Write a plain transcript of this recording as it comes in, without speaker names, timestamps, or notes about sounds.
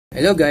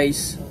Hello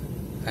guys,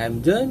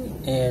 I'm John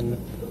and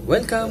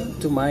welcome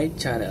to my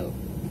channel.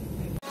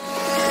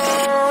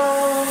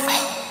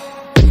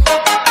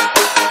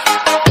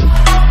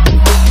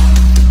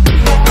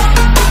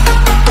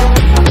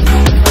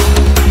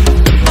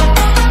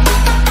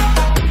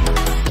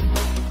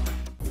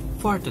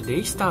 For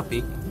today's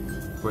topic,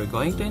 we're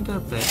going to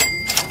interpret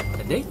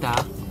the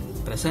data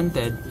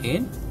presented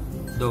in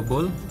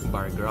double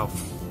bar graph.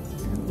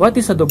 What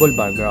is a double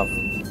bar graph?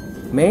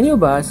 Many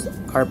of us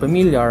are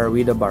familiar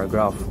with a bar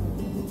graph.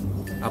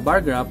 A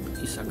bar graph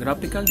is a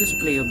graphical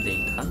display of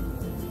data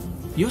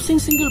using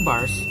single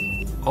bars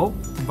of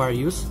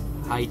various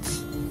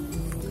heights.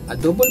 A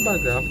double bar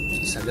graph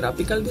is a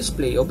graphical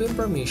display of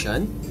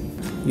information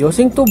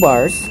using two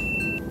bars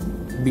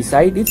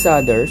beside each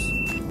other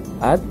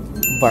at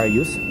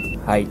various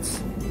heights.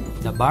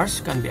 The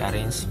bars can be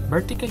arranged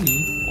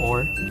vertically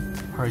or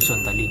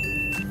horizontally.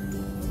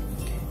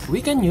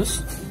 We can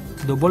use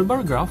double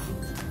bar graph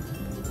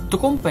to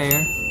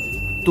compare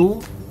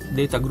two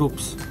data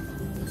groups.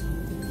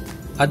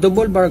 A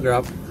double bar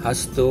graph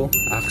has two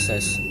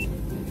axes.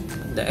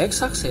 The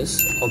x-axis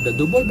of the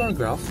double bar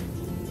graph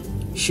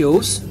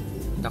shows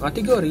the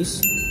categories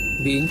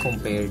being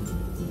compared,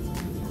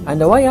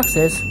 and the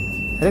y-axis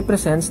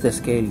represents the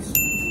scales.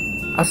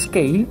 A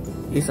scale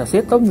is a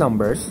set of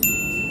numbers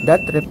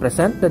that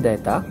represent the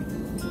data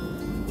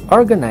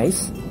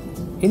organized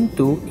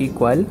into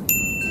equal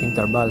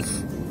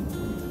intervals.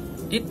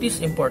 It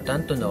is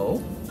important to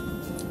know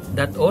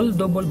that all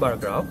double bar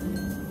graph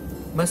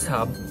must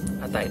have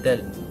a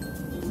title.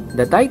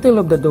 The title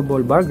of the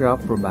double bar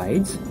graph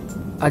provides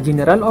a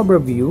general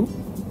overview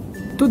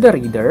to the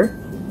reader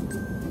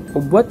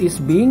of what is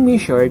being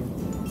measured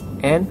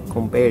and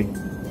compared.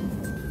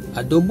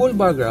 A double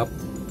bar graph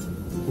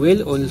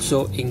will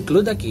also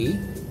include a key.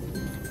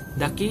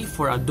 The key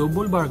for a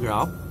double bar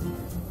graph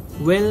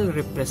will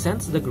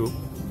represent the group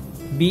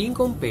being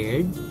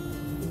compared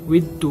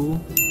with two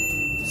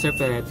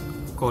separate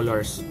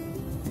colors.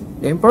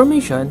 The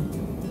information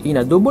in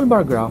a double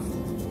bar graph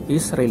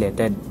is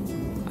related,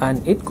 and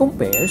it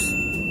compares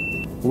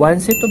one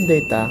set of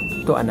data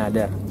to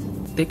another.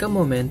 Take a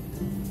moment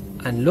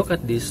and look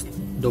at this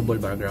double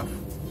bar graph.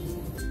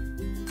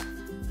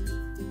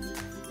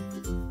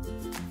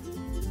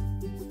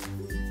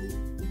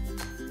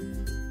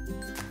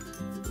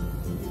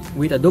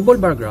 With a double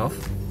bar graph,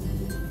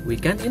 we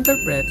can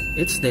interpret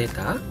its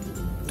data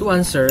to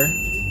answer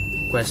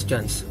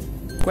questions.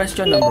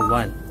 Question number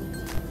 1.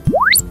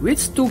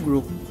 Which two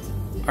groups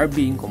are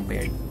being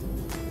compared?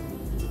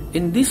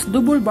 In this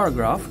double bar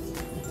graph,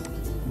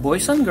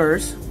 boys and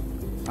girls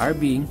are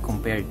being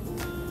compared.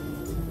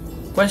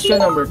 Question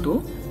number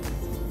 2.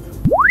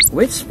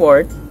 Which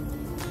sport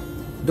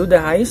do the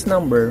highest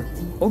number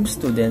of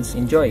students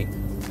enjoy?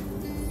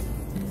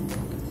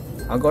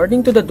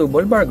 According to the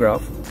double bar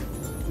graph,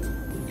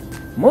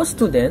 most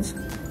students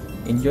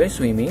enjoy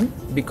swimming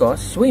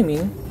because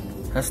swimming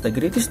has the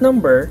greatest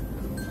number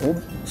of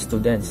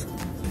students.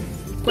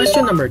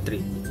 Question number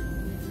 3.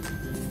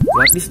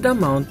 What is the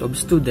amount of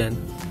students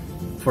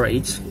for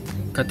each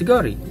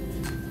category?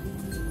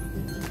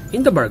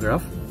 In the bar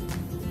graph,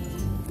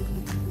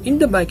 in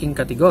the biking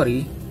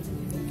category,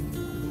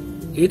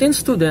 18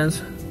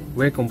 students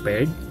were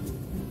compared,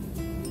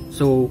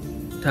 so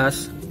it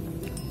has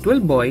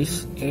 12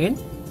 boys and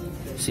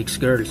 6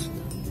 girls.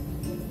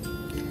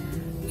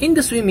 In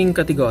the swimming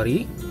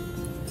category,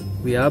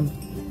 we have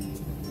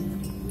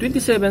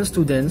 27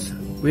 students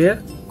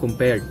were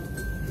compared.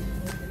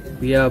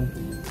 We have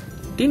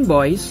 10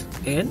 boys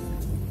and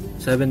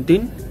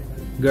 17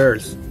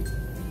 girls.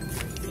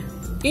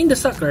 In the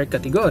soccer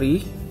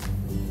category,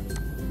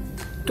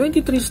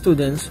 23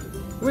 students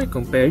were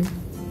compared,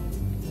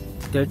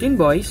 13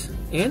 boys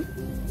and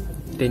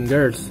 10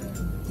 girls.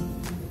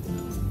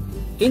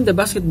 In the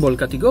basketball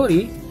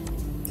category,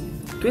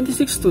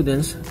 26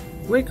 students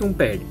were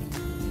compared,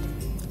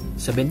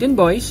 17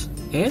 boys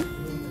and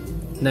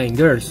 9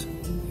 girls.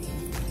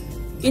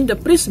 In the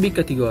frisbee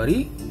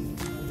category,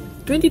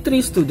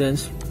 23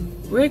 students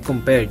were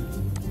compared,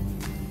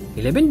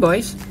 11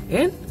 boys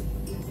and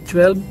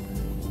 12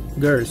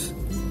 girls.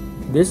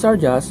 These are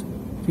just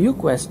few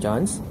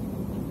questions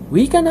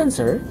we can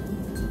answer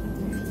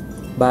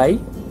by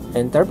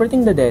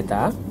interpreting the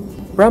data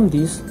from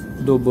this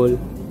double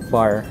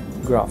bar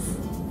graph.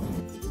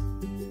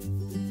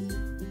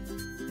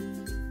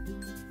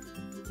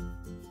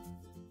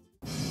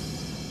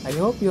 I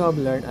hope you have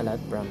learned a lot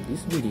from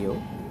this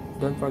video.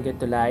 Don't forget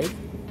to like,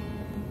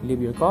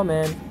 leave your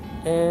comment,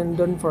 and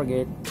don't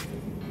forget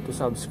to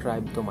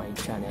subscribe to my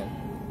channel.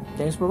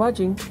 Thanks for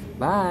watching.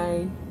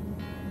 Bye!